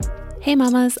Hey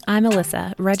mamas, I'm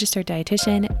Alyssa, registered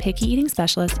dietitian, picky eating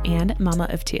specialist, and mama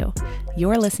of two.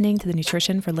 You're listening to the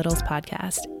Nutrition for Littles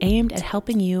podcast, aimed at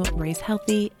helping you raise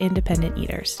healthy, independent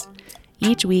eaters.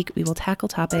 Each week, we will tackle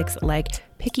topics like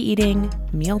picky eating,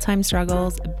 mealtime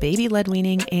struggles, baby-led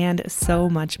weaning, and so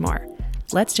much more.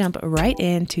 Let's jump right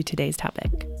into today's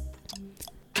topic.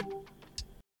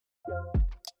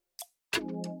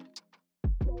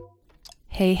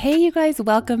 Hey, you guys,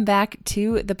 welcome back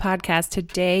to the podcast.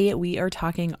 Today, we are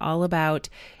talking all about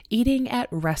eating at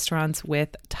restaurants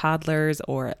with toddlers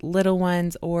or little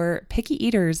ones or picky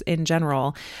eaters in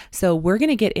general. So we're going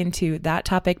to get into that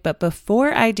topic. But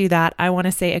before I do that, I want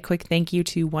to say a quick thank you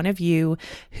to one of you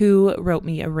who wrote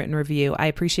me a written review. I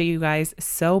appreciate you guys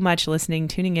so much listening,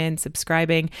 tuning in,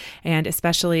 subscribing, and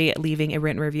especially leaving a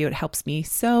written review. It helps me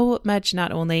so much,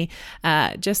 not only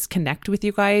just connect with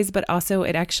you guys, but also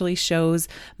it actually shows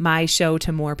my show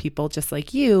to more people just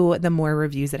like you, the more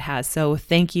reviews it has. So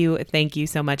thank you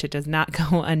so much. It does not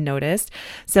go unnoticed.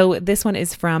 So this one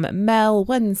is from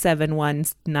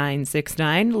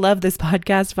Mel171969. Love this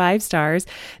podcast, 5 stars.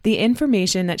 The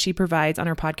information that she provides on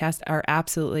her podcast are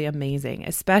absolutely amazing,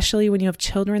 especially when you have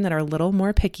children that are a little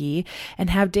more picky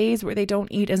and have days where they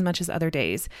don't eat as much as other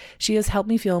days. She has helped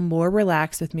me feel more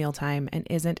relaxed with mealtime and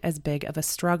isn't as big of a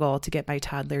struggle to get my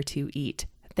toddler to eat.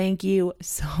 Thank you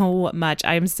so much.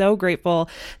 I am so grateful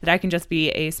that I can just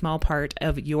be a small part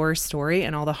of your story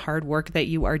and all the hard work that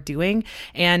you are doing.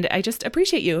 And I just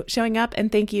appreciate you showing up, and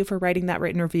thank you for writing that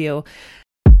written review.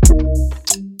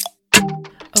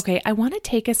 Okay, I want to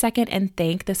take a second and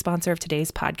thank the sponsor of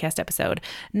today's podcast episode,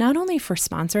 not only for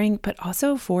sponsoring, but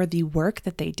also for the work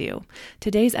that they do.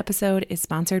 Today's episode is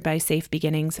sponsored by Safe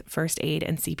Beginnings First Aid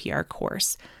and CPR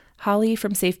course. Holly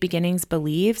from Safe Beginnings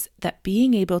believes that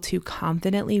being able to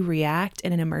confidently react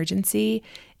in an emergency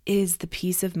is the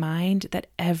peace of mind that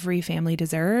every family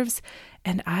deserves,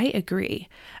 and I agree.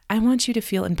 I want you to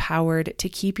feel empowered to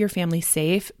keep your family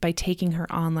safe by taking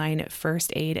her online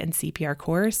first aid and CPR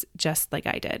course, just like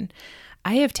I did.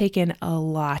 I have taken a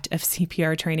lot of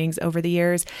CPR trainings over the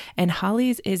years, and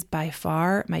Holly's is by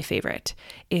far my favorite.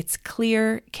 It's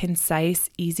clear, concise,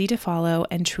 easy to follow,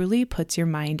 and truly puts your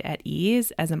mind at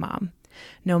ease as a mom.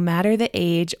 No matter the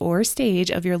age or stage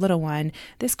of your little one,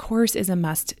 this course is a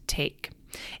must take.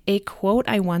 A quote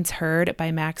I once heard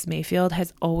by Max Mayfield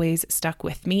has always stuck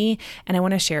with me, and I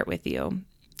want to share it with you.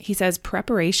 He says,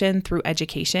 preparation through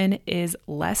education is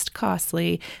less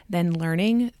costly than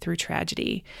learning through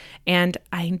tragedy. And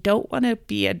I don't want to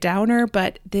be a downer,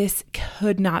 but this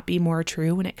could not be more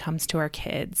true when it comes to our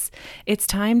kids. It's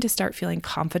time to start feeling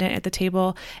confident at the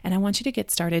table. And I want you to get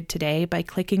started today by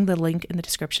clicking the link in the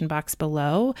description box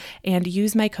below and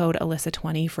use my code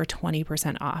Alyssa20 for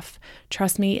 20% off.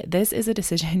 Trust me, this is a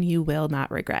decision you will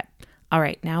not regret. All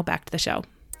right, now back to the show.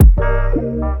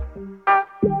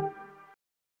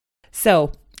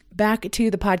 So back to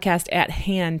the podcast at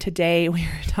hand. Today, we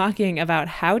are talking about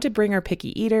how to bring our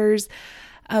picky eaters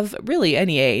of really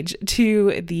any age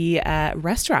to the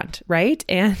restaurant, right?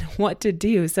 And what to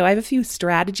do. So I have a few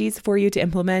strategies for you to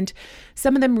implement.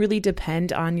 Some of them really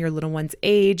depend on your little one's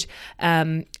age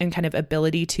and kind of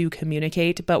ability to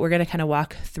communicate, but we're going to kind of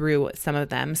walk through some of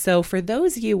them. So for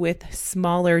those of you with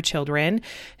smaller children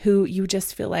who you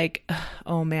just feel like,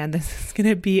 oh man, this is going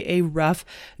to be a rough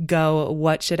go.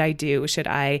 What should I do? Should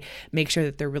I make sure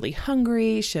that they're really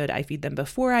hungry? Should I feed them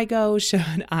before I go?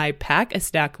 Should I pack a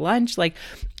snack lunch? Like,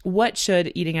 what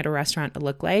should eating at a restaurant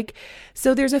look like?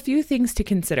 So there's a few things to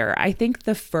consider. I think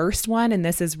the first one, and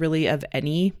this is really of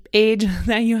any age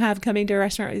that you have coming to a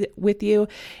restaurant with you,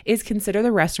 is consider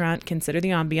the restaurant, consider the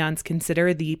ambiance,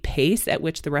 consider the pace at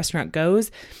which the restaurant goes.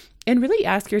 And really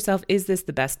ask yourself, is this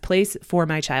the best place for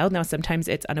my child? Now, sometimes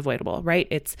it's unavoidable, right?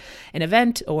 It's an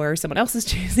event or someone else is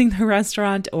choosing the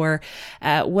restaurant or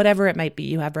whatever it might be.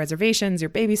 You have reservations, your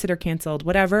babysitter canceled,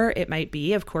 whatever it might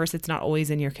be. Of course, it's not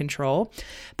always in your control.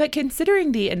 But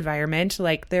considering the environment,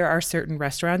 like there are certain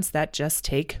restaurants that just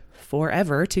take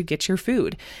forever to get your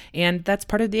food. And that's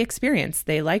part of the experience.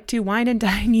 They like to wine and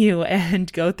dine you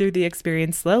and go through the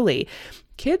experience slowly.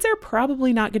 Kids are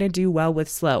probably not going to do well with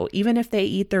slow. Even if they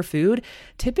eat their food,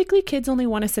 typically kids only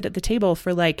want to sit at the table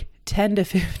for like 10 to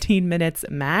 15 minutes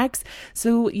max.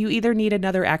 So you either need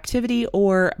another activity,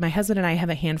 or my husband and I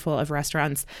have a handful of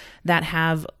restaurants that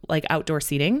have like outdoor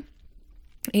seating.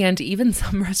 And even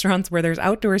some restaurants where there's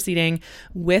outdoor seating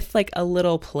with like a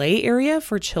little play area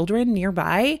for children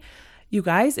nearby, You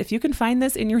guys, if you can find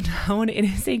this in your town, it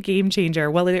is a game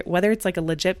changer. Whether it's like a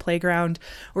legit playground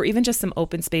or even just some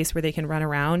open space where they can run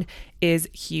around is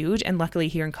huge. And luckily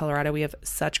here in Colorado, we have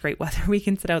such great weather. We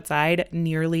can sit outside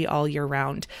nearly all year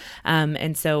round.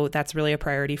 And so that's really a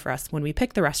priority for us when we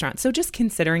pick the restaurant. So just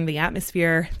considering the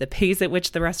atmosphere, the pace at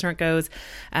which the restaurant goes,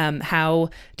 how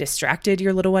distracted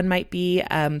your little one might be.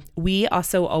 We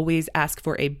also always ask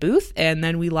for a booth and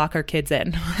then we lock our kids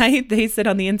in, right? They sit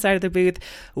on the inside of the booth.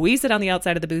 We sit on the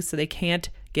outside of the booth so they can't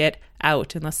get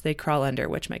out unless they crawl under,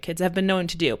 which my kids have been known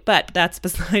to do, but that's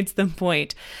besides the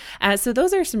point. So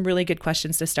those are some really good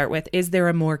questions to start with. Is there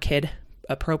a more kid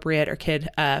appropriate or kid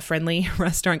friendly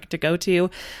restaurant to go to?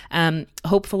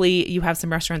 Hopefully you have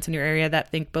some restaurants in your area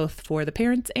that think both for the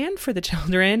parents and for the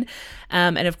children.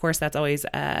 And of course, that's always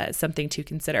something to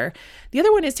consider. The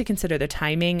other one is to consider the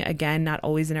timing. Again, not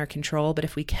always in our control, but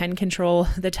if we can control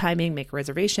the timing, make a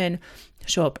reservation,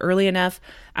 show up early enough,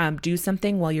 do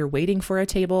something while you're waiting for a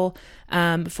table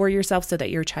for yourself so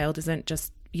that your child isn't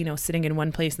just sitting in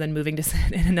one place and then moving to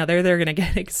sit in another. They're going to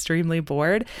get extremely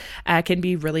bored. Can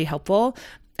be really helpful.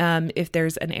 If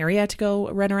there's an area to go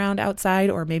run around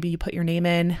outside, or maybe you put your name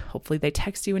in, hopefully they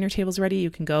text you when your table's ready. You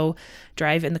can go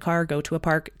drive in the car, go to a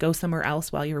park, go somewhere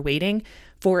else while you're waiting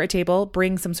for a table,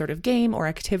 bring some sort of game or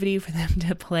activity for them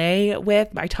to play with.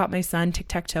 I taught my son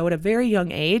tic-tac-toe at a very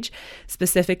young age,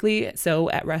 specifically. So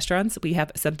at restaurants, we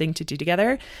have something to do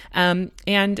together. And,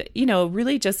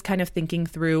 really just kind of thinking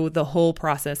through the whole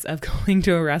process of going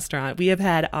to a restaurant. We have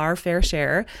had our fair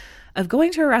share of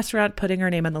going to a restaurant, putting our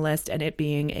name on the list, and it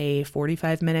being a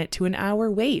 45-minute to an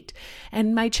hour wait.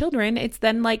 And my children, it's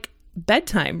then like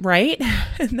bedtime, right?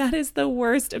 And that is the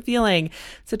worst feeling.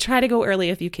 So try to go early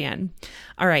if you can.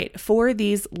 All right. For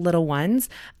these little ones,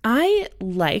 I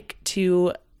like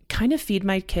to kind of feed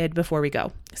my kid before we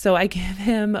go. So I give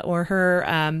him or her,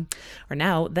 or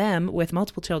now them with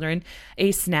multiple children,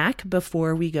 a snack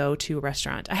before we go to a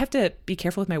restaurant. I have to be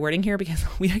careful with my wording here because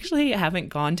we actually haven't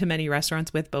gone to many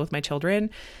restaurants with both my children,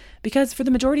 because for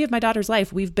the majority of my daughter's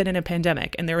life, we've been in a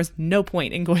pandemic and there was no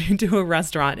point in going to a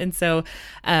restaurant. And so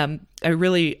I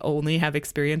really only have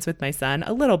experience with my son,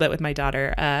 a little bit with my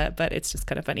daughter, but it's just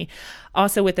kind of funny.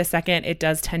 Also with the second, it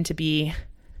does tend to be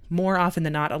more often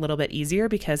than not a little bit easier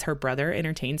because her brother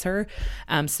entertains her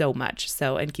so much,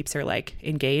 and keeps her like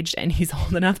engaged, and he's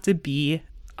old enough to be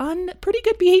on pretty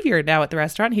good behavior now at the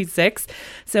restaurant. He's 6,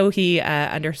 so he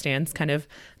understands kind of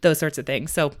those sorts of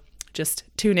things. So just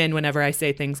tune in whenever I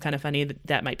say things kind of funny.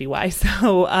 That might be why.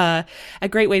 So a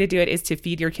great way to do it is to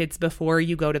feed your kids before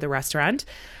you go to the restaurant.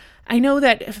 I know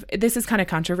that this is kind of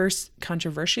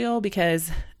controversial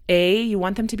because you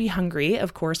want them to be hungry,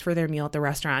 of course, for their meal at the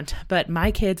restaurant, but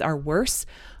my kids are worse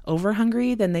over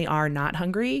hungry than they are not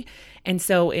hungry. And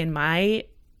so in my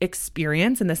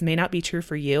experience, and this may not be true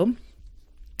for you,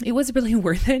 it was really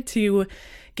worth it to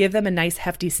give them a nice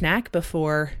hefty snack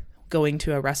before going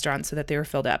to a restaurant so that they were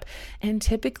filled up. And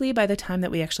typically by the time that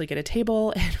we actually get a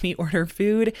table and we order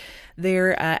food,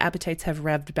 their appetites have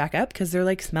revved back up because they're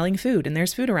like smelling food and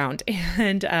there's food around.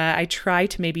 And I try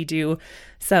to maybe do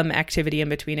some activity in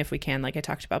between if we can, like I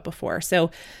talked about before. So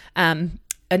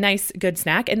a nice, good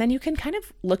snack. And then you can kind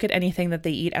of look at anything that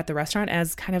they eat at the restaurant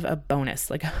as kind of a bonus,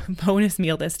 like a bonus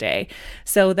meal this day.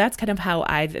 So that's kind of how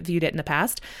I've viewed it in the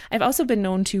past. I've also been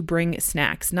known to bring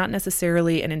snacks, not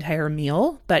necessarily an entire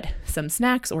meal, but some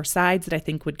snacks or sides that I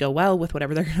think would go well with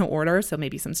whatever they're going to order. So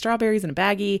maybe some strawberries in a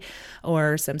baggie,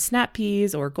 or some snap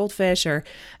peas or goldfish, or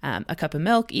a cup of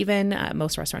milk even.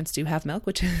 Most restaurants do have milk,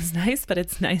 which is nice, but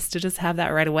it's nice to just have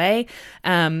that right away.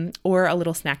 Or a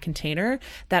little snack container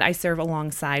that I serve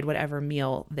alongside whatever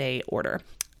meal they order.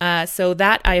 So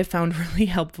that I have found really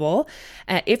helpful.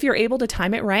 If you're able to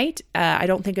time it right, I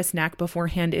don't think a snack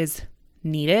beforehand is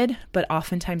needed, but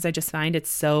oftentimes I just find it's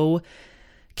so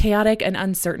chaotic and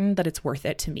uncertain that it's worth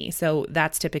it to me. So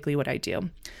that's typically what I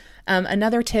do.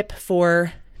 Another tip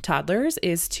for toddlers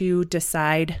is to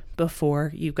decide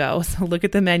before you go. So look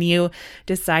at the menu,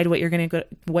 decide what you're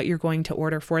going to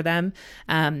order for them,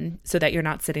 so that you're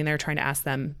not sitting there trying to ask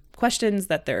them questions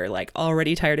that they're like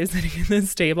already tired of sitting in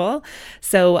this table.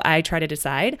 So I try to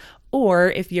decide,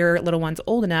 or if your little one's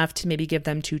old enough, to maybe give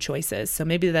them 2 choices. So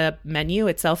maybe the menu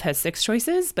itself has 6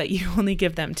 choices, but you only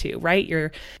give them 2, right?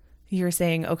 You're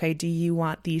saying, okay, do you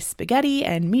want the spaghetti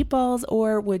and meatballs,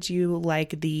 or would you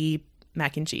like the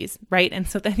mac and cheese, right? And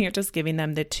so then you're just giving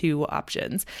them the 2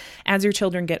 options. As your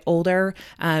children get older,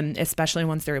 especially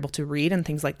once they're able to read and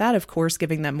things like that, of course,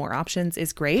 giving them more options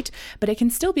is great, but it can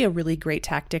still be a really great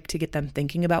tactic to get them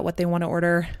thinking about what they want to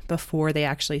order before they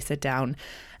actually sit down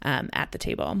at the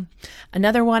table.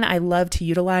 Another one I love to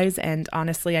utilize, and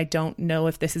honestly, I don't know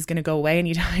if this is going to go away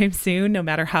anytime soon, no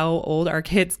matter how old our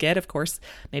kids get, of course,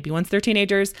 maybe once they're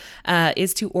teenagers,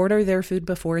 is to order their food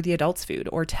before the adults' food,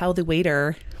 or tell the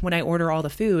waiter when I order all the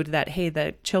food that, hey,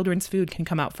 the children's food can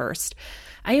come out first.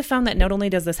 I have found that not only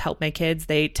does this help my kids,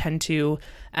 they tend to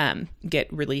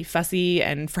get really fussy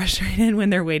and frustrated when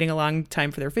they're waiting a long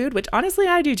time for their food, which honestly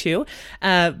I do too,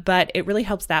 but it really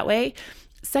helps that way.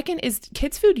 Second is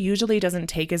kids' food usually doesn't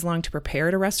take as long to prepare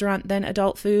at a restaurant than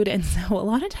adult food. And so a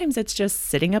lot of times it's just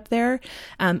sitting up there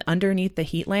underneath the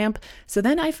heat lamp. So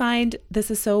then I find,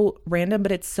 this is so random,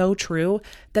 but it's so true,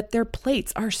 that their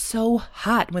plates are so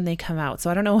hot when they come out. So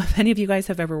I don't know if any of you guys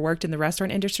have ever worked in the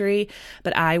restaurant industry,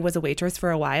 but I was a waitress for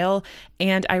a while.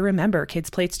 And I remember kids'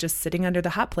 plates just sitting under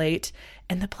the hot plate,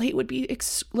 and the plate would be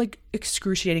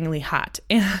excruciatingly hot.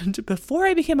 And before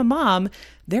I became a mom,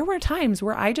 there were times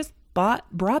where I just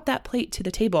brought that plate to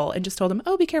the table and just told them,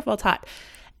 oh, be careful, it's hot.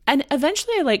 And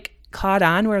eventually I caught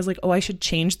on where I was like, oh, I should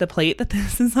change the plate that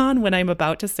this is on when I'm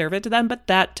about to serve it to them. But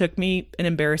that took me an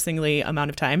embarrassingly long amount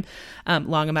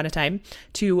of time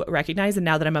to recognize. And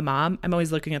now that I'm a mom, I'm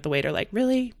always looking at the waiter like,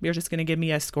 really? You're just going to give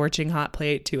me a scorching hot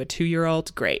plate to a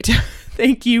 2-year-old? Great.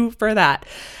 Thank you for that.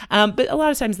 But a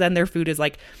lot of times then their food is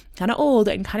kind of old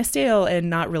and kind of stale and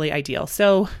not really ideal.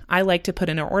 So I like to put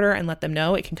in an order and let them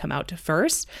know it can come out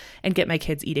first and get my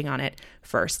kids eating on it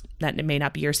first. That may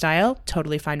not be your style,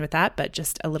 totally fine with that, but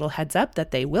just a little heads up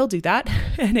that they will do that,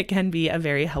 and it can be a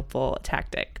very helpful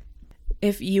tactic.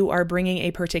 If you are bringing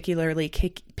a particularly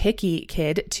picky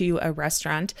kid to a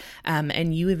restaurant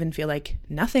and you even feel like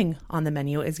nothing on the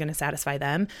menu is going to satisfy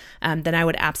them, then I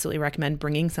would absolutely recommend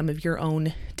bringing some of your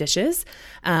own dishes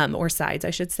or sides,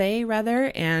 I should say,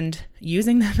 rather, and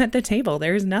using them at the table.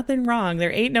 There's nothing wrong.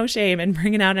 There ain't no shame in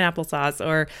bringing out an applesauce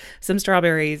or some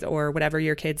strawberries or whatever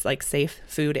your kid's safe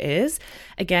food is.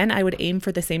 Again, I would aim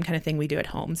for the same kind of thing we do at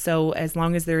home. So as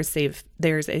long as there's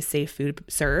a safe food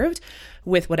served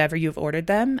with whatever you've ordered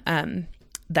them,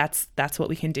 that's what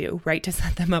we can do, right, to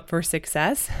set them up for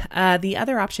success. The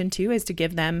other option too is to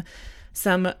give them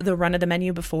the run of the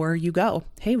menu before you go.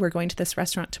 Hey, we're going to this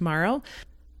restaurant tomorrow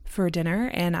for dinner,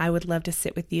 and I would love to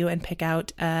sit with you and pick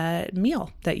out a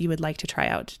meal that you would like to try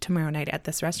out tomorrow night at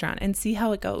this restaurant and see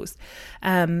how it goes.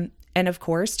 And of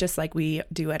course, just like we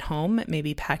do at home,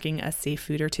 maybe packing a safe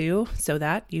food or two so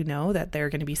that you know that they're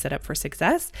going to be set up for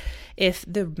success if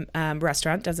the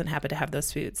restaurant doesn't happen to have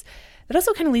those foods. That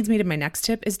also kind of leads me to my next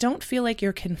tip is don't feel like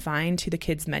you're confined to the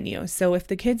kids' menu. So if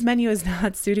the kids' menu is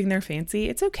not suiting their fancy,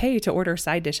 it's okay to order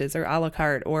side dishes or a la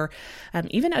carte or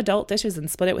even adult dishes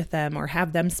and split it with them, or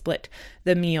have them split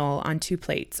the meal on 2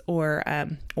 plates, or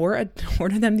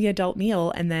order them the adult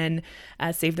meal and then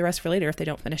save the rest for later if they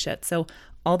don't finish it. So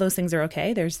all those things are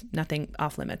okay. There's nothing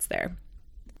off limits there.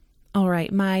 All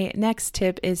right, my next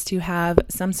tip is to have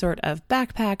some sort of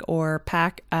backpack or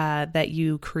pack that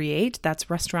you create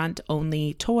that's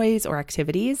restaurant-only toys or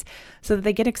activities so that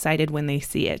they get excited when they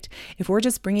see it. If we're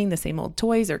just bringing the same old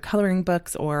toys or coloring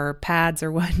books or pads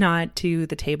or whatnot to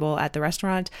the table at the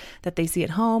restaurant that they see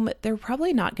at home, they're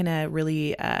probably not going to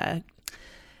really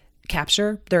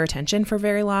capture their attention for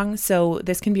very long. So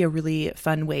this can be a really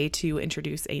fun way to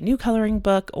introduce a new coloring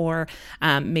book, or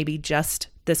maybe just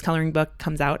this coloring book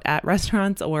comes out at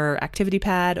restaurants, or activity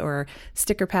pad or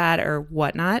sticker pad or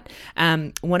whatnot.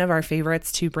 One of our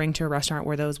favorites to bring to a restaurant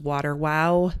were those water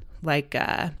wow,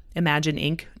 Imagine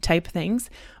Ink type things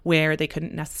where they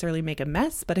couldn't necessarily make a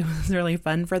mess, but it was really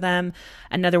fun for them.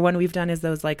 Another one we've done is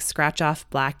those scratch off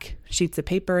black sheets of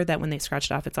paper that when they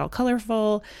scratch it off, it's all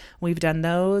colorful. We've done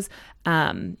those.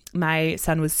 My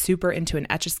son was super into an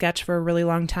Etch-a-Sketch for a really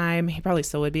long time. He probably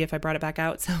still would be if I brought it back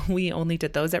out. So we only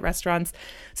did those at restaurants.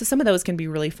 So some of those can be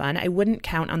really fun. I wouldn't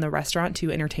count on the restaurant to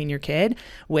entertain your kid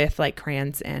with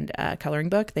crayons and a coloring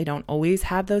book. They don't always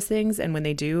have those things. And when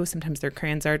they do, sometimes their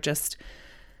crayons are just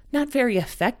not very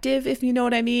effective, if you know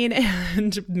what I mean.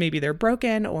 And maybe they're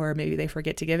broken, or maybe they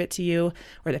forget to give it to you,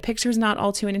 or the picture's not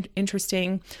all too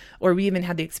interesting. Or we even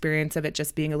had the experience of it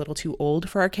just being a little too old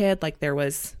for our kid. There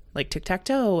was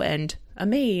tic-tac-toe and a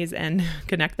maze and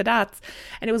connect the dots.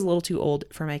 And it was a little too old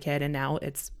for my kid. And now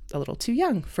it's a little too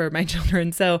young for my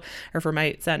children. Or for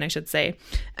my son, I should say.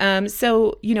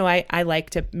 I like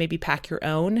to maybe pack your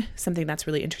own, something that's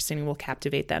really interesting and will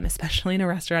captivate them, especially in a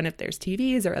restaurant. If there's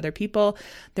TVs or other people,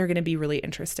 they're going to be really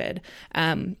interested.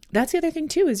 That's the other thing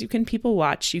too, is you can people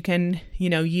watch. You can,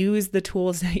 use the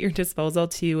tools at your disposal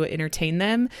to entertain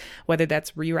them, whether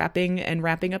that's rewrapping and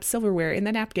wrapping up silverware in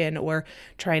the napkin, or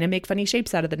trying to make funny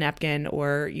shapes out of the napkin,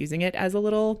 or using it as a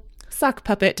little sock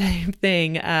puppet type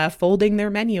thing, folding their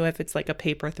menu if it's like a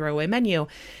paper throwaway menu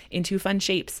into fun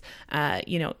shapes,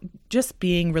 just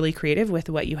being really creative with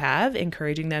what you have,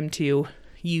 encouraging them to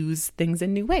use things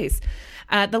in new ways.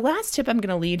 The last tip I'm going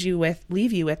to leave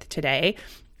you with today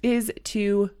is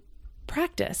to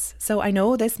practice. So I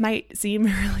know this might seem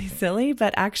really silly,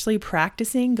 but actually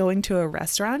practicing going to a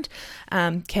restaurant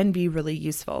can be really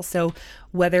useful. So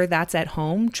whether that's at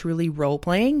home, truly role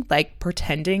playing, like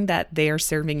pretending that they are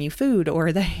serving you food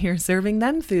or that you're serving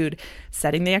them food,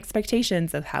 setting the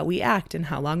expectations of how we act and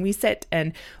how long we sit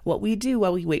and what we do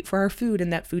while we wait for our food,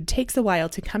 and that food takes a while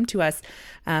to come to us,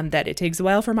 that it takes a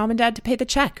while for mom and dad to pay the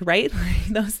check, right?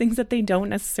 Those things that they don't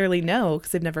necessarily know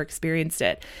because they've never experienced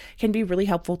it can be really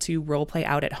helpful to role play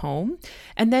out at home.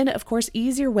 And then, of course,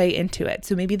 ease your way into it.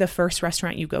 So maybe the first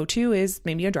restaurant you go to is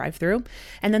maybe a drive-through,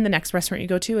 and then the next restaurant you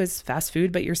go to is fast food,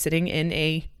 but you're sitting in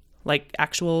a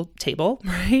actual table,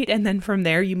 right? And then from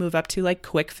there you move up to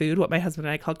quick food, what my husband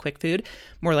and I call quick food,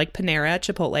 more like Panera,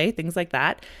 Chipotle, things like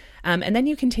that. And then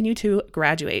you continue to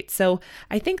graduate. So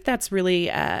I think that's really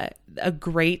a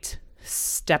great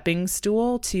stepping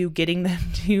stool to getting them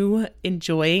to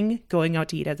enjoying going out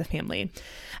to eat as a family.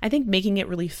 I think making it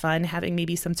really fun, having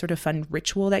maybe some sort of fun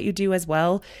ritual that you do as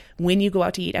well when you go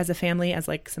out to eat as a family, as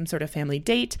some sort of family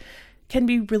date, can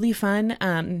be really fun.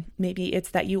 Maybe it's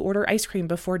that you order ice cream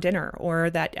before dinner, or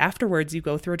that afterwards you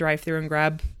go through a drive-thru and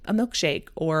grab a milkshake,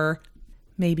 or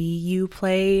maybe you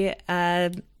play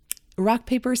rock,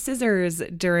 paper, scissors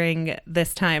during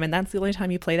this time, and that's the only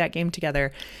time you play that game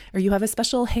together. Or you have a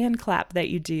special hand clap that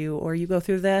you do, or you go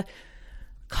through the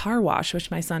car wash,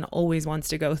 which my son always wants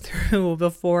to go through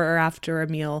before or after a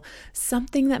meal.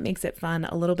 Something that makes it fun,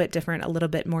 a little bit different, a little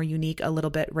bit more unique, a little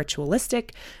bit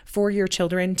ritualistic for your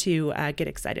children to get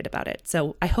excited about it.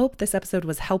 So I hope this episode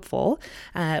was helpful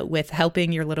with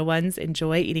helping your little ones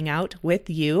enjoy eating out with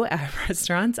you at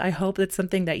restaurants. I hope that's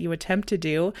something that you attempt to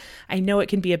do. I know it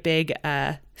can be a big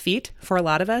feat for a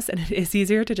lot of us, and it is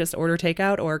easier to just order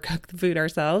takeout or cook the food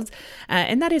ourselves.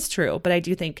 And that is true, but I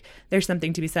do think there's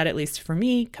something to be said, at least for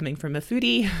me, coming from a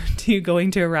foodie, to going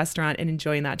to a restaurant and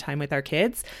enjoying that time with our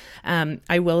kids.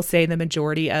 I will say the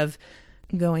majority of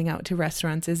going out to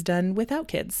restaurants is done without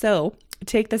kids. So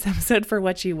take this episode for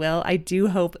what you will. I do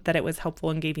hope that it was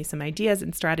helpful and gave you some ideas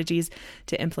and strategies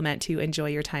to implement to enjoy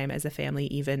your time as a family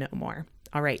even more.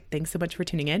 All right. Thanks so much for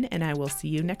tuning in, and I will see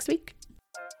you next week.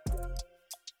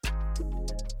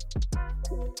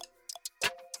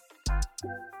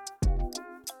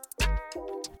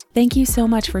 Thank you so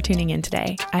much for tuning in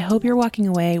today. I hope you're walking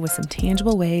away with some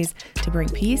tangible ways to bring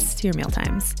peace to your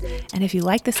mealtimes. And if you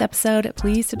like this episode,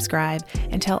 please subscribe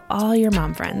and tell all your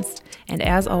mom friends. And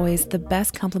as always, the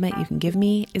best compliment you can give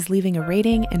me is leaving a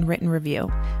rating and written review,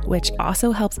 which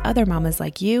also helps other mamas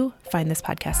like you find this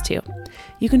podcast too.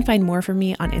 You can find more from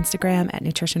me on Instagram at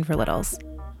Nutrition for Littles.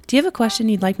 Do you have a question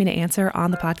you'd like me to answer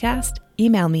on the podcast?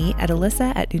 Email me at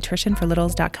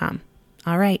alyssa@nutritionforlittles.com.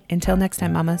 All right, until next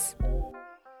time, mamas.